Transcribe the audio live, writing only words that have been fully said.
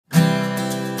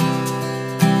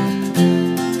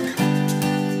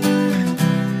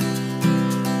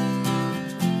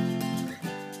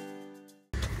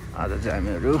आज चाहिँ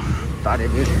हामीहरू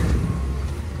तारेभिर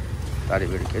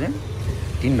के अरे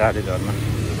तिनधारे झर्ना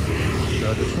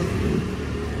जाँदैछौँ।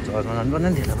 झर्ना जानुपर्ने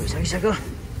ढिलो भइसकिसक्यो।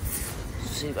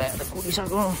 सिभाएर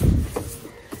कुदिसक्यो।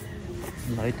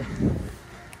 है त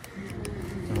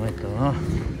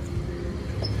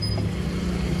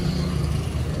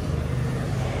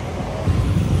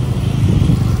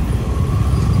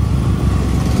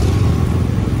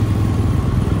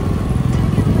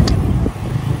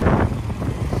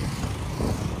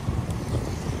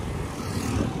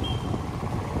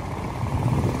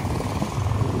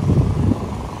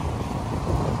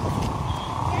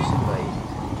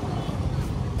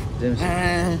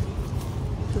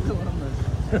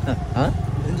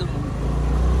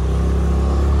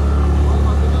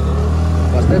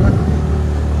बस्दैन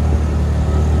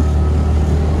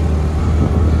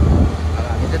अब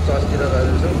हामी चाहिँ चर्चतिर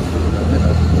जाँदैछौँ।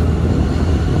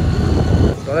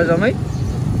 तलै जमै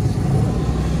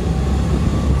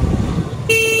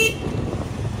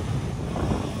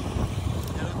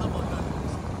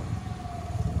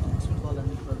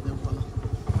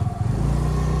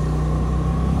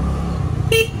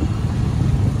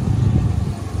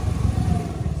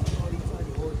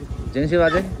जेन्सी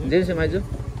बाजे जेन्सी माइजू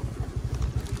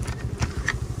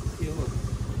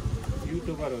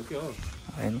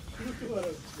होइन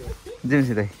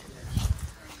जेन्सी दाइ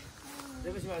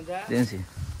जेन्सी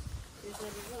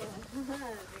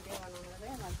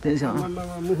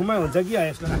मुखमै हुन्छ कि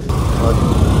यसको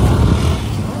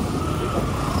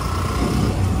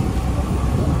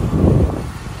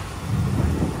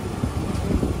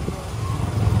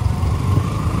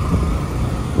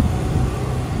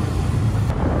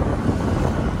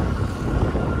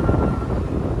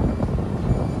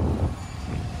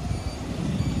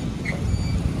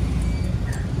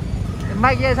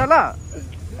माइक यही छ ल।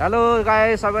 हेलो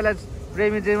गाई सबैलाई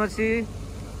प्रेमी जेमसी।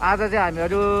 आज चाहिँ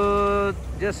हामीहरू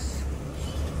जस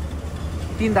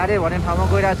तिनधारे भन्ने ठाउँमा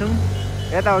गइरहेको छौँ।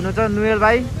 यता हुनुहुन्छ नुएल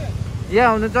भाइ, यहाँ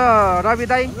हुनुहुन्छ रवि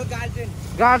दाई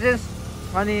गार्जेन्स,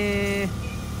 अनि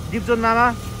दिपजोन मामा,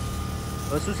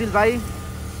 सुशील भाइ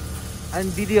अनि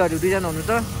दिदीहरू दुईजना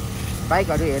हुनुहुन्छ।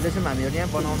 बाइकहरू हेर्दैछौँ हामीहरू यहाँ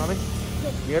बनाउनलाई।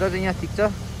 मेरो चाहिँ यहाँ ठिक छ,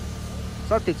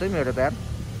 सब ठिक छ मेरो त यार।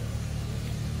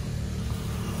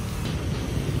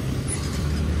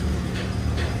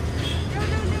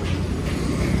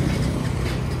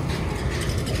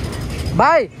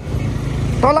 भाइ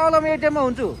तल म एटिएममा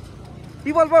हुन्छु,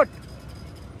 पिपल बोट।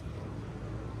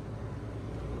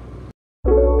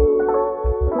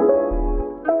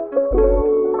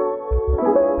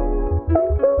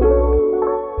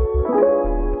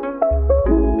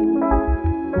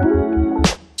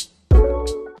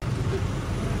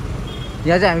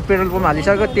 यहाँ चाहिँ हामी पेट्रोल पम्प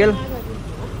हालिसक्यो। तेल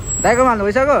दाइकोमा हाल्नु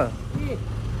भइसक्यो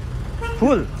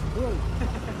फुल।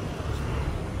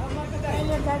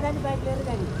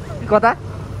 कता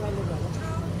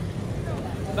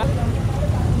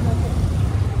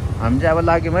हामी चाहिँ अब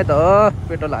लाग्यौँ है त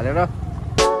पेट्रोल हालेर।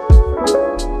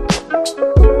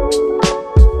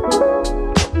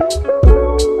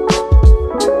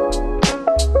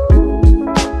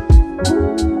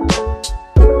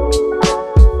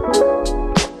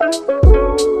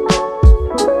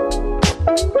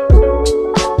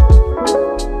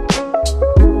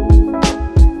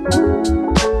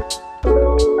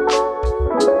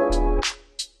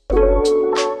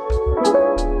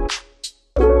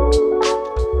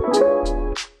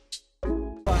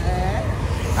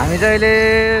 हामी चाहिँ अहिले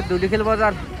धुलीखेल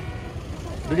बजार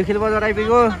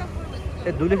आइपुग्यो।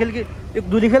 ए धुलीखेल कि यो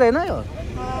धुलीखेल होइन, यो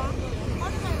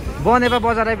बनेपा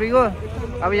बजार आइपुग्यो।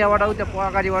 अब यहाँबाट उता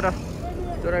अगाडिबाट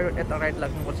यता राइट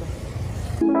लाग्नुपर्छ।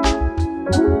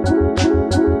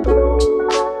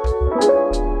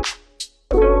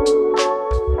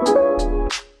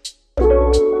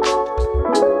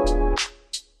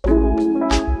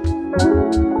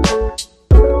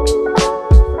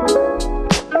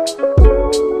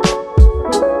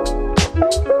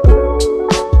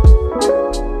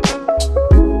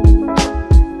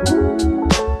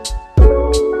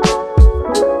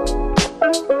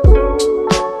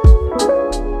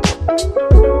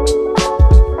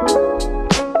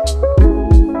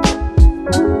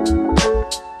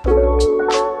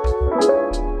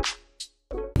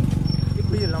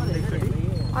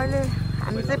 अहिले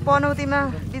हामी चाहिँ पनौतीमा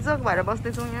बिजोक भएर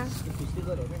बस्दैछौँ यहाँ।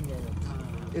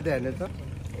 यता हेर्ने त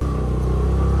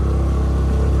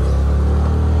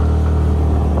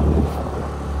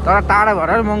तर टाढा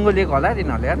भएर महँगो लिएको होला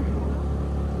तिनीहरूले यार।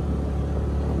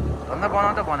 भन्दा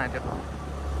बनाउँदा बनाइदियो।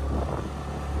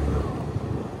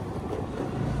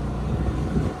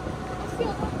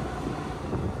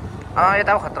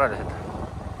 यता खतरा रहेछ त।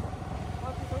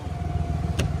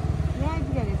 यहाँ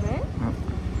आइपुग्यो रहेछ है।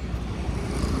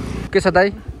 के छ दाइ?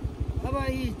 अब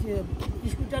यी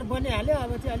स्कुटर बनिहाल्यो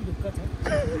अब चाहिँ अलि ढुक्क छ।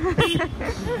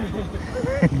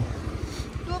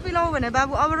 टोपी लाऊ भने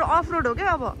बाबु अब अफ रोड हो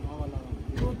क्या अब।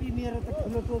 टोपी मेरो त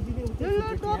ठुलो टोपी नै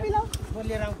उतै टोपी लाऊ। म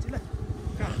लिएर आउँछु ल।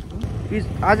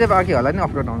 अझै बाँकी होला नि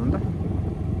अफरोड आउनु त।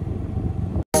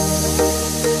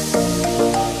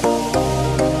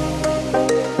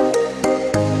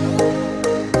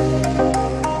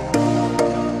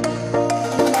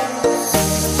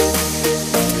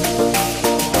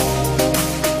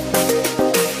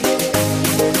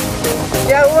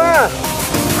 क्या हुआ?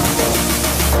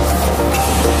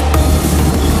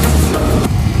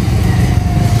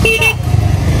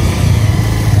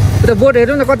 उता बोट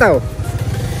हेरौँ न कता हो?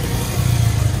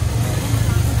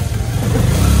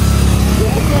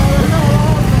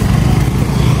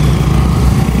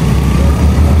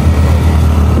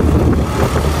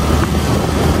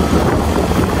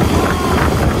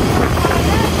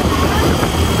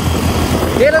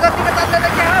 डेलो जतिको चल्दैन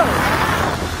क्या हो?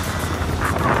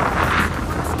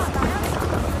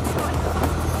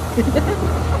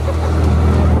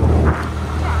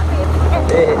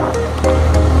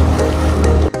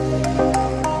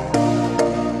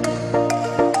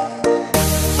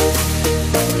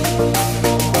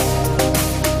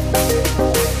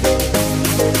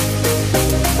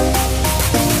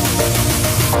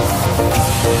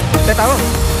 त्यता हो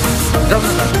जाउँ न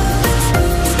त।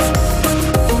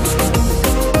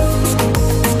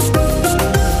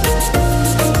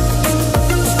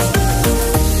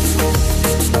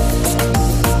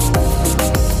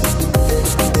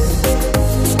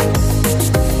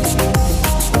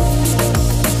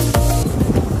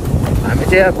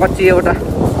 त्यहाँ कच्ची एउटा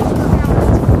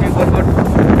टिम्बरबोट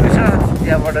रहेछ,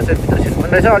 त्यहाँबाट चाहिँ भित्र छिर्नु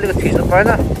पर्ने रहेछ। अलिकति थिच्नु परेन,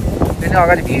 त्यहाँदेखि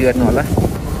अगाडि भ्यू हेर्नु होला।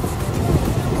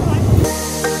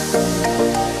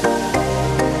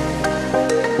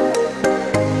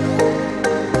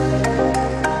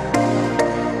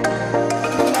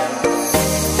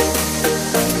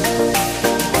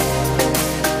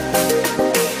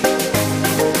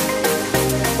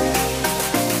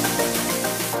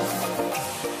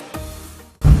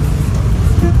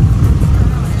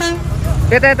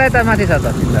 यता माथि छ त।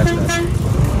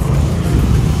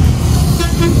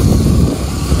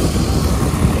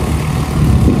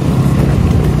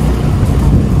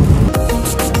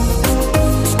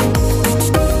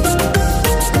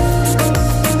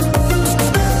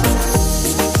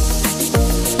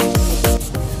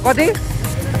 कति?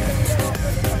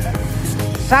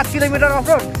 7 किलोमिटर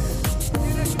अफरोड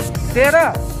 13।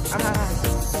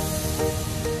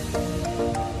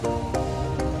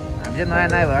 हामी चाहिँ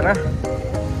नयाँ भएर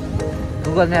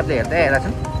गुगल म्यापले हेर्दै आइरहेको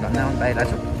छौँ, घरमा आउनु पाइरहेको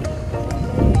छौँ।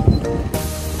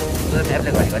 गुगल म्यापले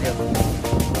घरिघरि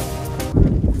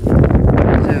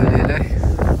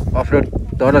अफरोड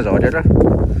तर झरेर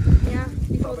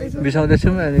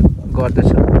बिसाउँदैछौँ, अनि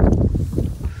गर्दैछौँ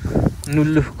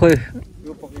नुल्लु खोइ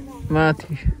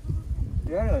माथि।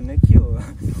 के हो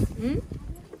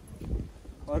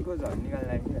अर्को झर्न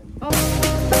निकाल्दा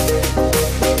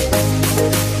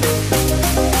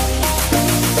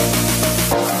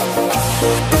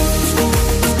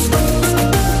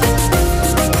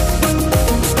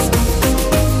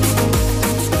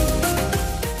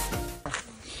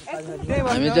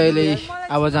हामी चाहिँ अहिले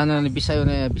अब जान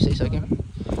बिसाइसक्यौँ।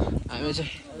 हामी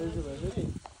चाहिँ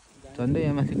झन्डै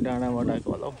यहाँ माथि डाँडाबाट आएको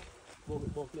होला हौ।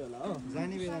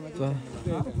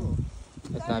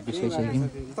 यता बिसाइसक्यौँ।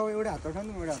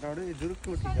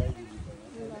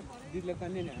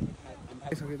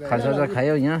 खाजा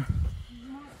खायो यहाँ,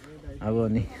 अब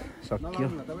नि सक्यो।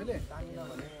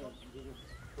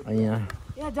 यहाँ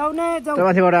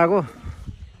माथिबाट आएको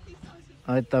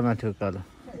यता माथि उकालो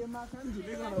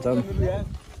जाउँ।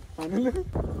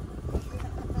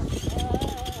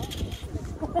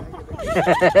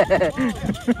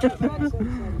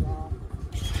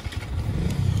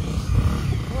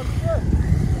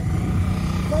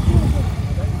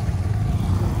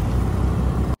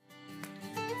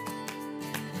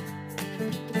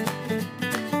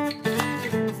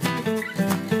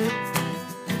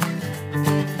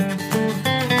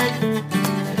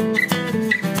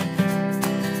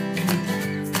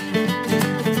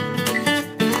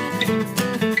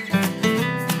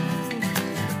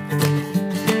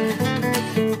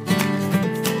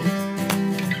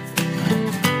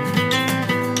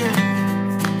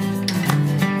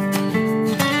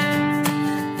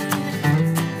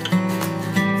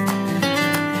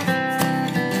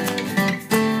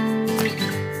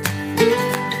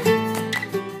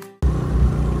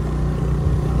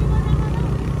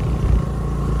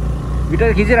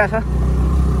 भिडियो खिचिरहेछ।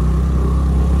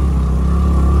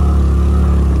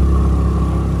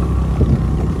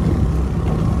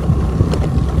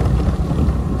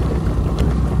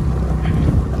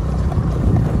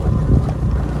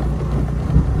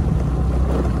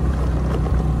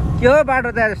 के हो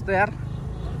बाटो त्यहाँ जस्तो यार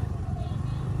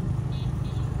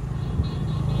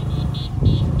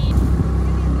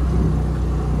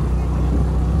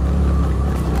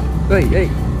ओइ ए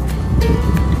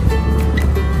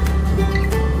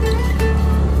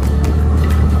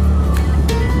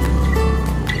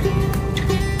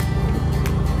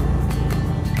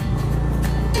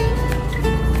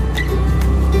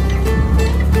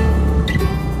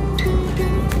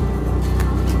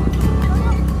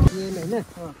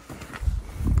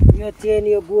यो चेन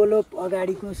यो गोलो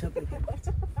अगाडिको सबै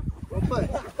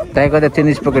त्यहाँको त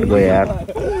टेनिस पकेट गयो यार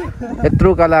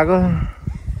यत्रो कलाको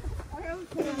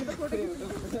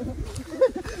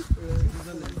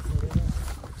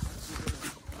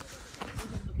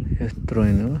यत्रो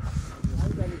होइन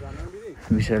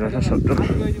विषय रहेछ सक्दो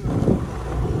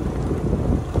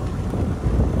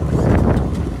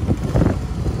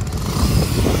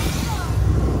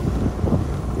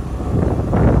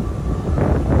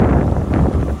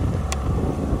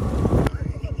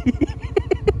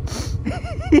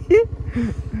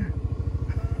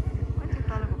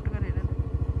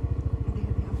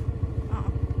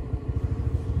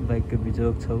बाइकको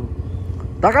बिजोग छौ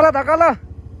धकाला धकाला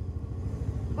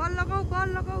बल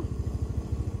लगाऊ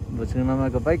भुच्ने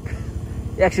मामाको बाइक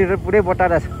एक्सिडेन्ट पुरै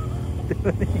बटाएर छ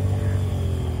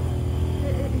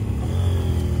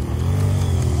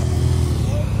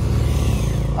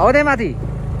आउँदै माथि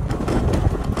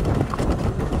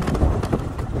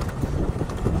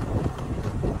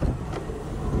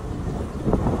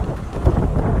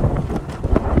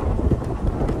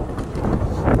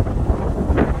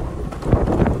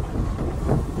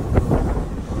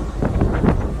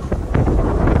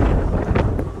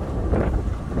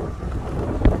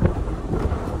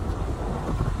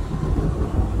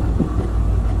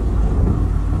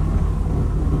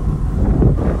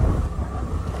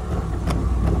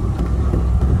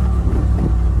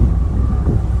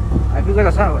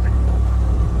आइपुगेर छ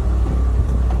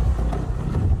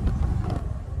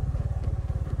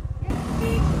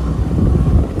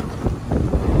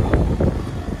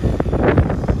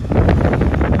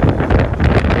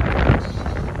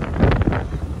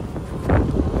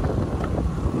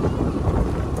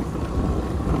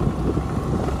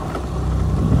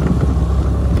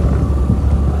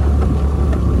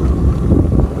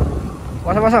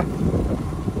बस बस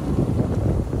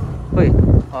खोइ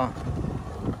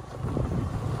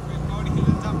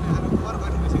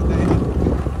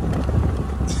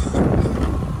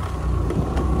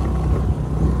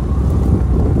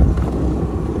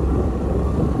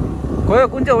गयो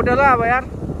कुन चाहिँ होटल हो अब यार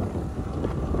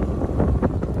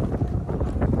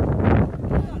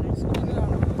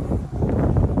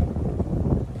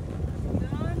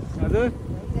हजुर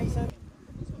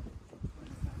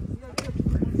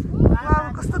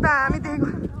कस्तो दामी देखेको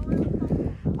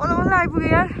बल्ल बल्ल आइपुग्यो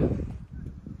यार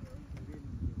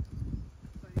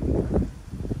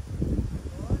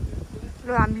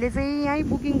ल हामीले चाहिँ यहीँ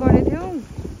बुकिङ गरेको थियौँ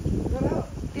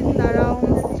तिनधारा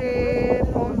होमस्टे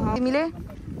फर्म हाउस तिमीले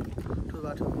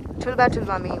ठुल्बा ठुल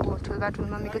मम्मी ऊ ठुल्बा ठुल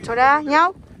मम्मीको छोरा यहाँ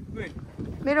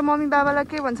मेरो मम्मी बाबालाई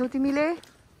के भन्छौ तिमीले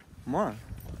म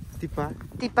टिप्पा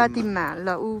टिप्पा तिम्मा ल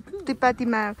ऊ टिप्पा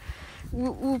तिम्मा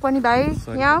ऊ पनि भाइ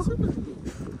यहाँ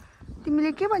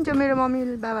तिमीले के भन्छौ मेरो मम्मी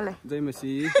बाबालाई जय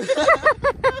मसी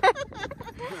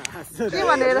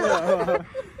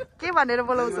के भनेर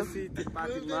बोलाउँछौ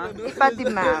टिप्पा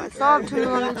तिम्मा सब ठुलो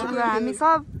मम्मी ठुलो हामी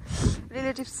सब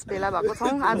रिलेटिभ्स भेला भएको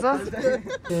छौँ आज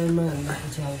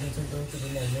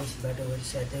बाटोभरि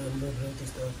साथै अनुरोध र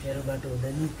त्यस्तो अप्ठ्यारो बाटो हुँदा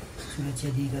नि सुरक्षा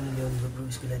दिइकन ल्याउनुभयो प्रभु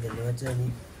उसको लागि धन्यवाद छ अनि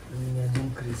यहाँ जुन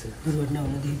दुर्घटना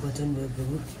हुनदेखि बचाउनु भयो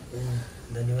प्रभु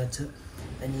धन्यवाद छ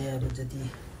अनि यहाँ अब जति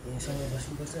सँगै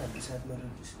बस्नुपर्छ हाम्रो साथमा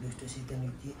दुष्ट सिद्ध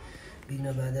व्यक्ति विघ्न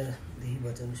बाधादेखि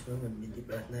बचाउनुहोस् प्रभु भन्ने बिन्ती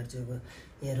प्रार्थना छ अब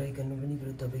यहाँ रहिकन पनि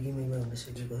प्रभु तपाईँकै महिमा हुन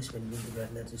सकेको होस् भन्ने बिन्ती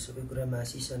प्रार्थना छ सबै कुरामा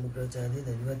आशिष अनुग्रह चाहँदै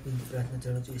धन्यवाद बिन्ती प्रार्थना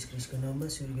चढाउँछु यस ख्रीष्टको नाममा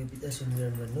स्वर्गीय पिता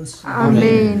सुनिरहनु भन्नुहोस्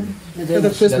आमेन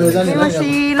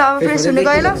ल फ्रेस हुने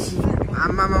गयो ल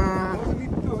आम्मामा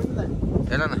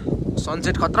हेर न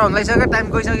सनसेट खतरा हुन लागिसक्यो टाइम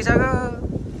गइसकिसक्यो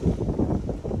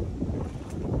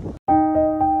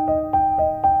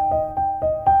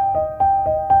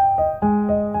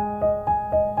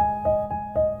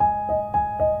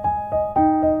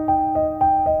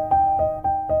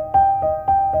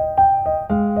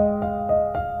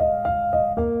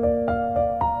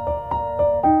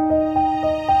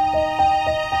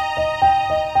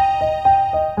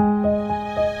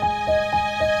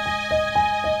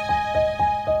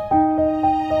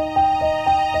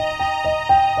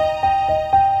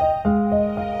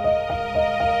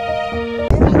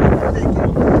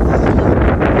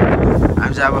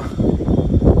अब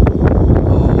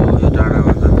यो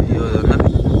डाँडामा त यो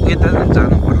त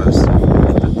जानु पर्ला जस्तो।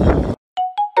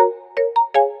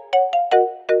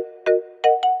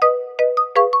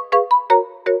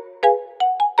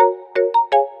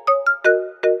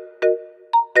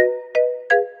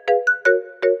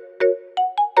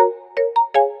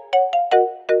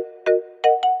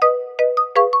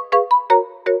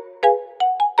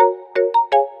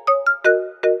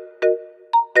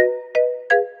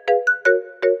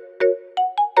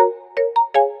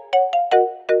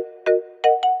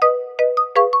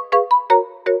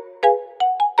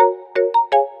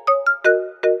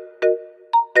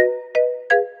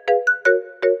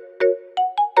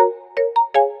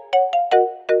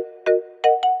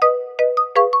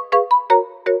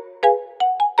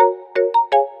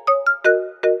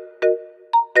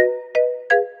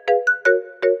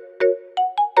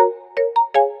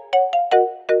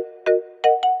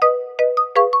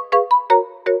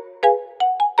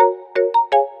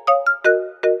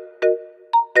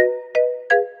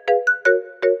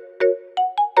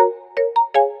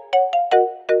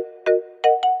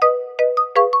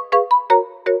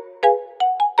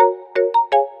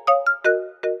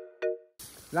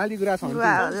 लाली गुराँस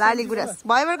लाली गुराँस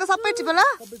भयभरको सबै टिप्यो ल।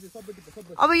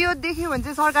 अब यो देख्यो भने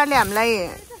चाहिँ सरकारले हामीलाई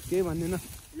केही भन्दैन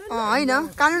होइन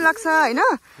कानुन लाग्छ होइन।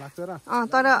 लाग्छ र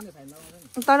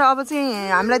तर अब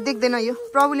चाहिँ हामीलाई देख्दैन, यो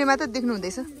प्रभुले मात्र देख्नु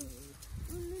हुँदैछ।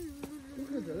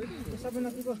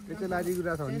 लाली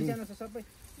गुराँस हो नि।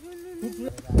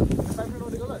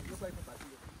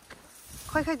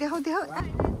 खै खै देखाउ देखाउ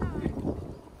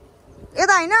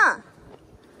यता होइन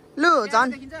लु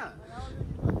झन्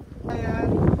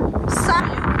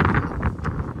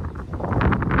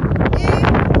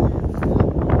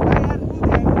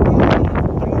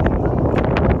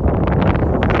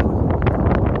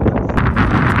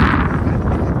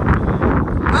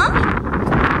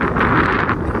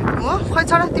खै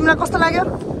छोरा तिमीलाई कस्तो लाग्यो?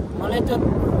 मलाई त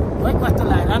खै कस्तो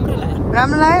लाग्यो, राम्रो लाग्यो।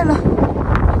 राम्रो लाग्यो ल।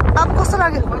 अब कस्तो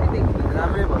लाग्यो?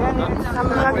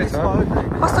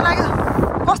 कस्तो लाग्यो?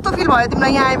 कस्तो फिल भयो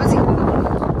तिमीलाई यहाँ आएपछि?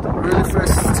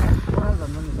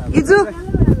 इजु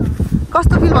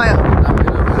कस्तो फिल भयो?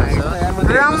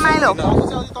 रमाइलो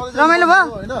रमाइलो भयो?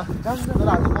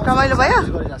 रमाइलो भयो?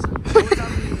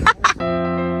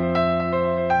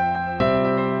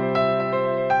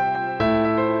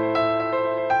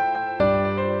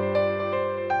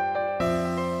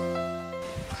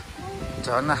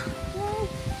 झर्ना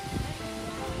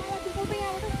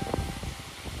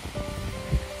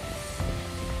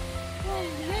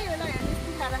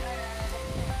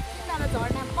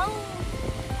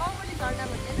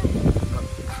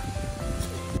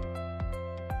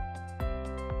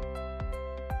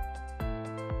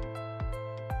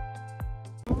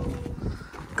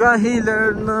कहीँ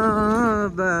लड्न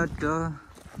बाटो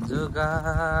जोगाइदेऊ,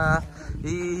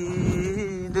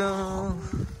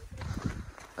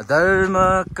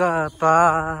 धर्मका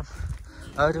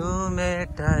पापहरू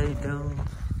मेटाइदेऊ।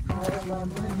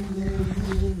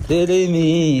 धेरै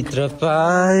मित्र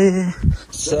पाए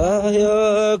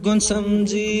सहयोग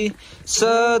सम्झी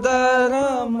सदा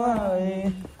रमाए,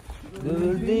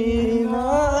 दुर्दिन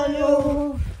आयो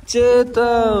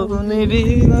चेताउनी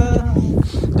बिना,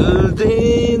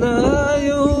 दुर्दिन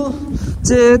आयो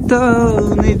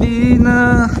चेताउनी बिना,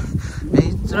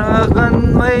 मित्रगण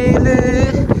मैले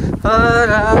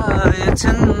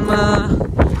हराएछन्।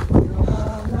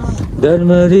 डर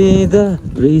मरिँदा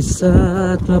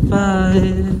कृसात्मा पाए,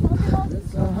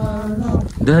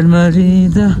 डर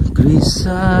मरिँदा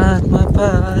कृसात्मा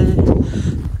पाए,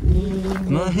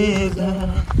 महेगा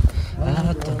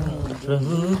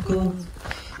प्रभुको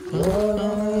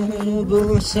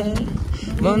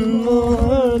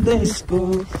मनमोहर देशको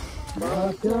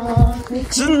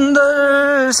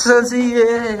सुन्दर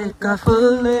सजिएका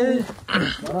फुलले,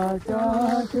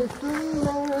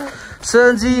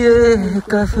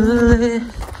 सजिएका फुलले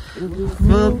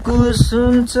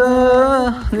कुसुम छ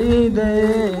हृदय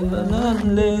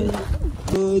मनले।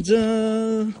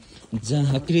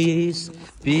 जहाँ क्रिस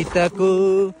पिताको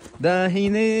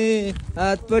दाहिने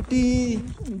हातपट्टि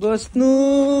बस्नु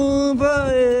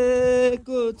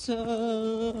भएको छ,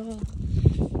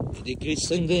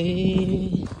 क्रिससँगै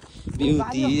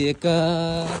बिउतिएका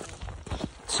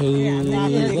छौ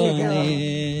भने।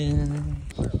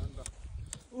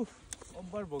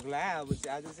 भोक लाग्यो अब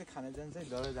चाहिँ आज चाहिँ खाना जान्छ है,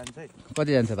 डर जान्छ है।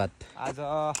 कति जान्छ भात? आज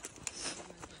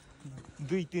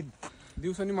 2-3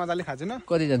 दिउँसो नि मजाले खाएको छैन।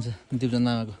 कति जान्छ दिउँसो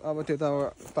नआएको? अब त्यो त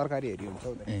अब तरकारी हेरी हुन्छ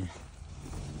हौ। ए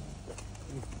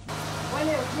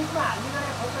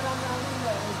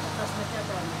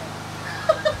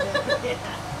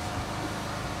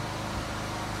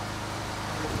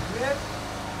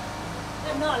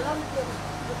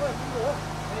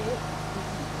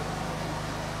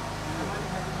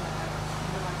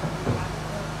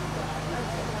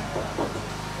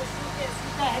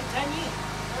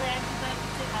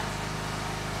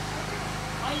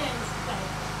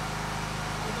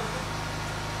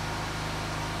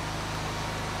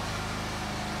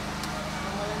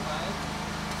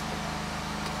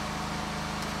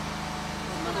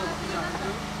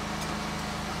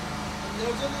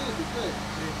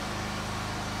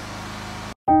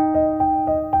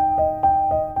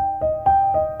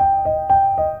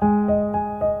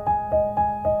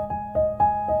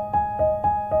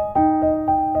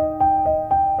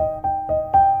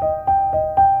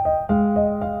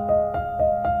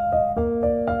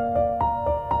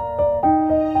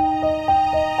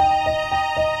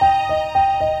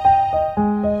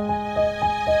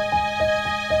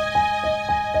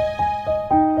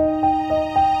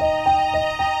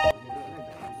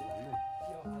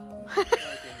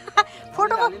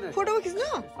फोटो खिच्नु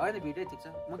होइन भिडियो ठिक छ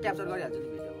म क्याप्चर गरिहाल्छु नि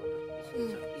भिडियो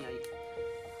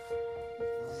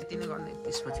यति नै गर्ने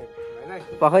त्यसपछि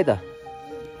पखै त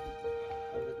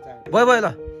भयो भयो ल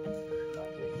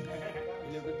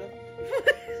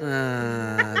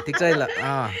ठिक छ है ल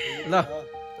ल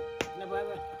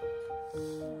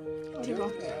ठिक हो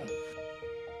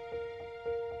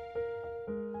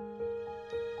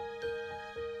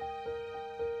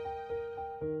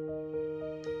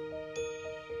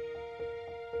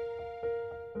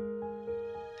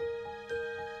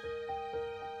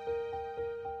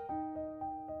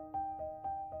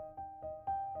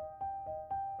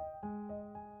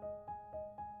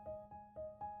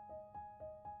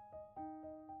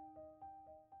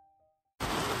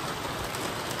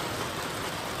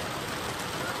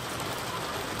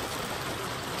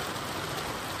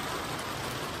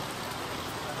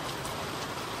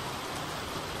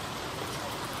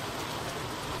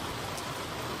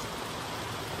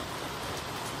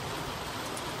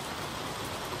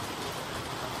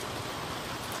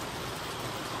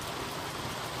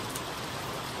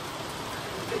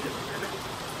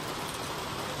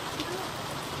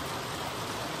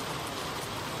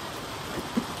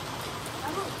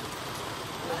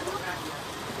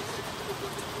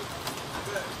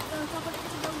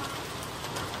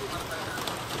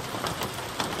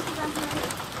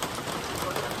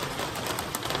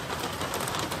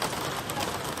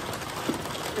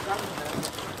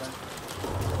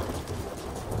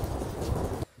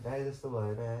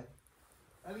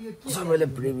सबैले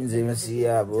प्रेमिन्छेपछि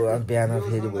अब बिहान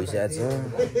फेरि भइसकेको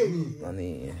छ अनि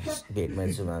भेटमा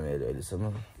छु मामीहरू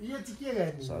अहिलेसम्म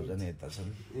सबजना यता छन्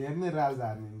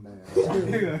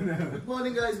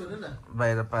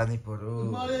बाहिर पानी पर्यो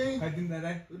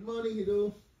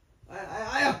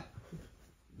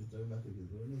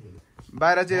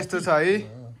बाहिर चाहिँ यस्तो छ है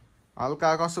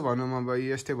हल्का कसो भनौँ अब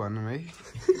यस्तै भनौँ है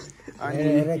अनि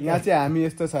यहाँ चाहिँ हामी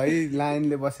यस्तो छ है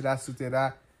लाइनले बसेर सुतेर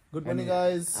गुड मर्निङ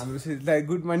गाइज हाम्रो दाइ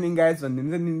गुड मर्निङ गाइज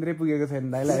भनिदिनु चाहिँ निन्द्रै पुगेको छैन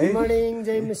दाइलाई है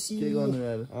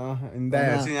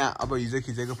दाइहरू चाहिँ यहाँ अब हिजो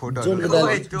खिचेको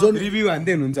फोटोहरू रिभ्यू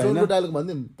हान्दै हुनुहुन्छ होइन डायलग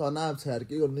भन्दिनु तनाव छ यार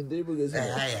के गर्नु निन्द्रै पुगेछ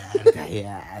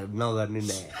नगर्ने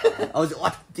अब चाहिँ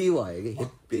अति भयो कि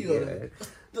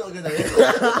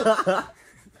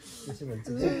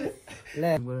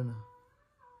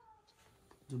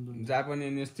जापानी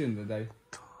यस्तै हुन्छ दाइ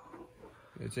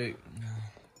यो चाहिँ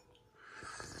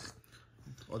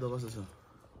अदो कस्तो छ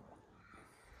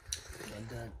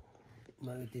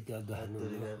मलाई त्यति अदो हाल्नु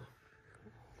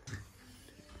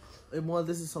ए मलाई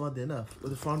त्यसै समात्दैन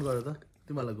फ्रन्ट गरेर त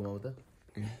तिमीहरूलाई घुमाउ त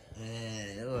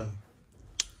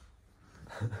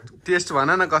टेस्ट भन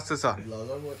न कस्तो छ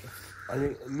अनि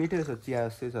मिठो छ चिया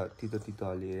जस्तै छ तितो तितो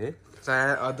अलि है चाहे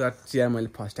अदुवा चिया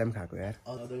मैले फर्स्ट टाइम खाएको यार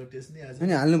अदोको टेस्ट नि आज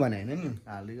नि हाल्नु भने होइन नि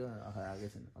हालेको आएकै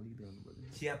छैन अलिकति गर्नु पर्यो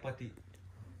चियापत्ती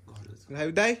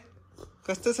दाइ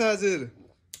कस्तो छ हजुर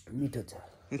मिठो छ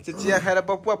यस्तो चिया खाएर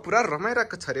बप्पा पुरा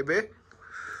रमाइरहेको छ अरे बे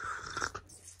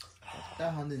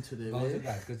खाँदिन्छु रे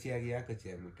घरको चिया कि यहाँको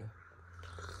चिया मिठो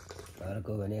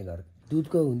घरको भने घर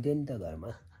दुधको हुन्थ्यो नि त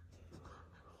घरमा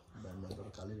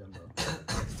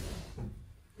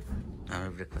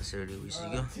हाम्रो ब्रेकफास्ट रेडी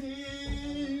भइसक्यो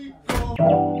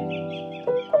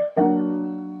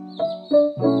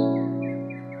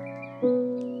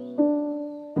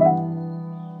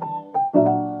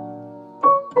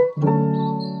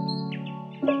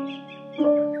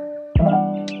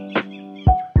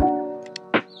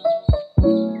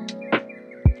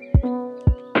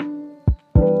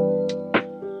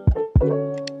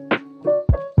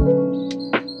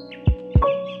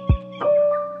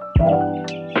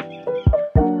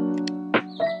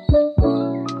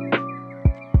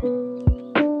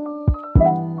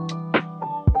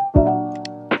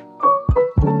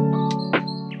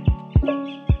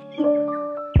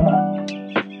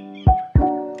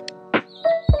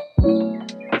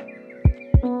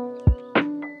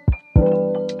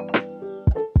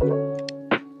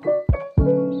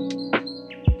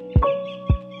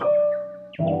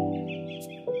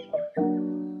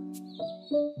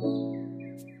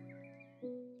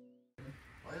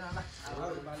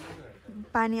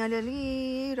पानी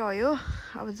अलिअलि रह्यो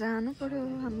अब जानु पर्यो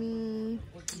हामी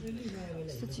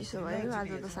यस्तो चिसो भयो आज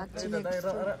त साँच्ची नै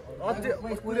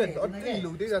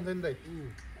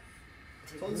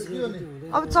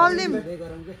अब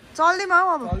चल्दिम हौ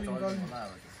अब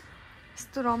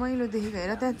यस्तो रमाइलो देखेको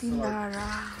हेर त्यहाँ तिनधारा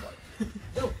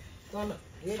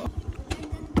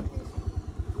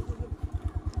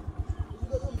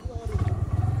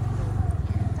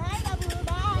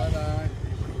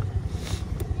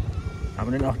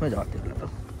हाम्रो आफ्नै झर्थ्यो होला त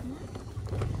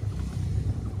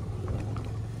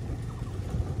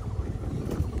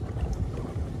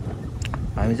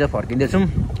हामी चाहिँ फर्किँदैछौँ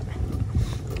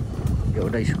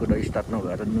एउटा स्कुटर स्टार्ट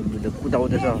नभएर नुलुले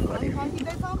कुदाउँदैछ घरि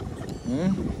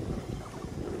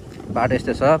बाटो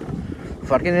यस्तो छ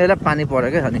फर्किने बेला पानी पऱ्यो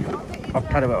क्या अनि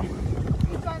अप्ठ्यारो भयो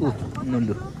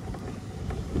नुल्लु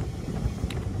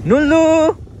नुल्लु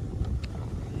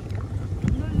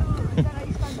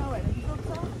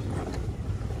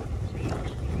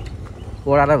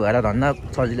ओह्रालो भएर धन्दा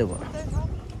सजिलो भयो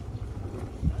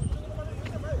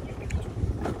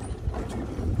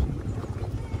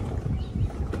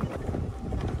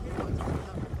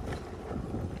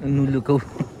नुल्लुको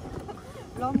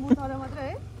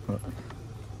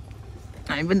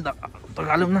हामी पनि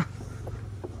तगालौँ न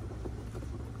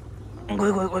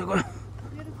गयो गयो गयो गयो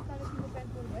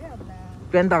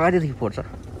प्यान्ट त अगाडिदेखि पर्छ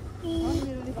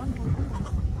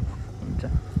हुन्छ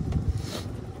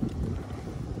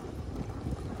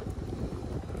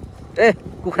ए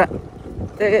कुखुरा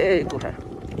ए कुखुरा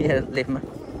यहाँ लेफ्टमा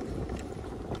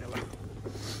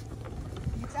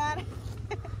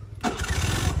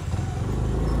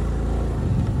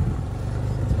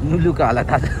नुल्लुको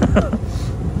हालत थाहा छ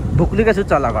भुक्लुकै छु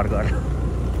चल्ला घर घर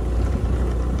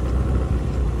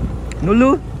नुल्लु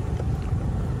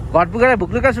घर पुगेर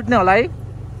भुक्लुकै सुत्ने होला है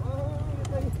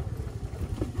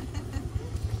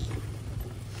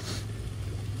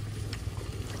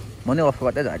म नि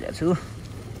अफबाटै झारिएको छु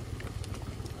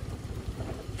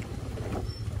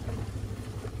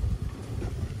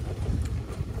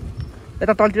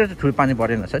यता तलतिर चाहिँ ठुलो पानी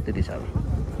परेन रहेछ त्यति साह्रो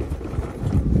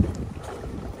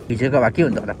भिजेको भए के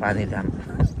हुन्छ होला पानीले हाम्रो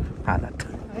हालत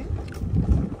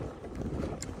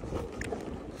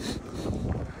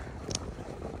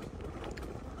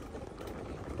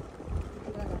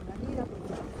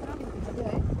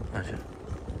हजुर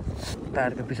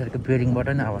टायरको पछाडिको बेरिङबाट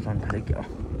नै आवाज आउनु थाल्यो क्या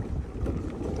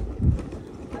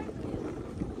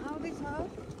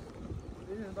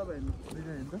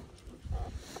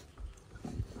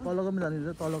तलकोमै जाने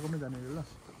तलकोमै जाने ल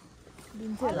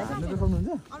हान्नु त सक्नुहुन्छ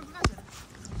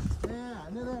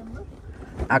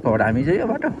आएको हो हामी चाहिँ यो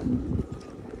बाटो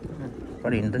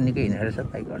तर हिँड्नु त निकै हिँडेर रहेछ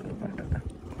बाइक गर्ने बाटो त